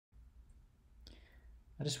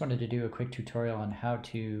I just wanted to do a quick tutorial on how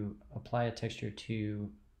to apply a texture to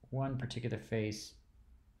one particular face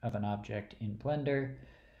of an object in Blender.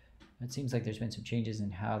 It seems like there's been some changes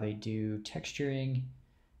in how they do texturing,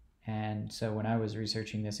 and so when I was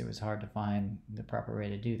researching this, it was hard to find the proper way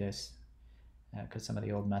to do this because some of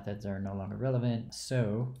the old methods are no longer relevant.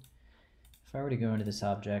 So if I were to go into this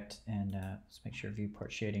object and let's make sure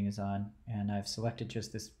viewport shading is on, and I've selected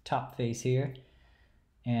just this top face here,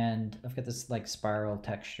 and I've got this like spiral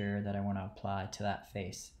texture that I want to apply to that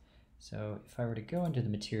face. So if I were to go into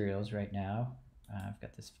the materials right now, I've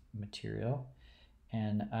got this material,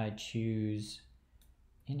 and I choose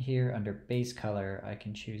in here under base color, I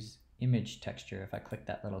can choose image texture if I click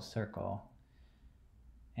that little circle,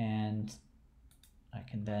 and I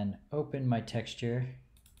can then open my texture.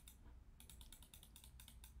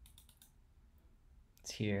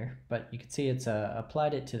 It's here, but you can see it's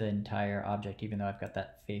applied it to the entire object even though I've got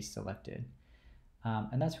that face selected.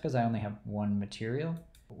 And that's because I only have one material.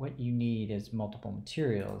 What you need is multiple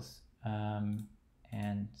materials.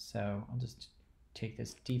 And so I'll just take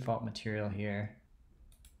this default material here.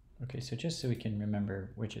 Okay, so just so we can remember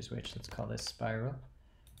which is which, let's call this spiral.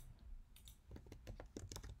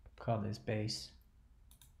 Call this base.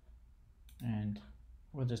 And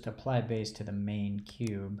we'll just apply base to the main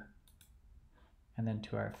cube. And then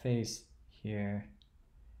to our face here,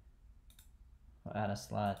 we'll add a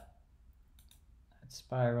slot. Add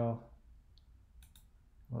spiral.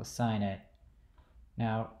 We'll assign it.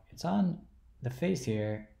 Now, it's on the face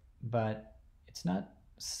here, but it's not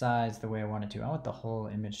sized the way I want it to. I want the whole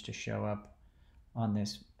image to show up on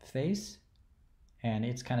this face, and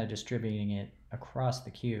it's kind of distributing it across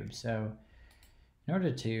the cube. So in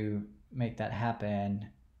order to make that happen,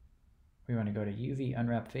 we want to go to UV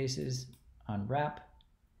Unwrap Faces, Unwrap,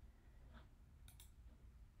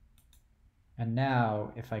 and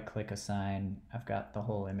now if I click Assign, I've got the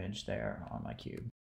whole image there on my cube.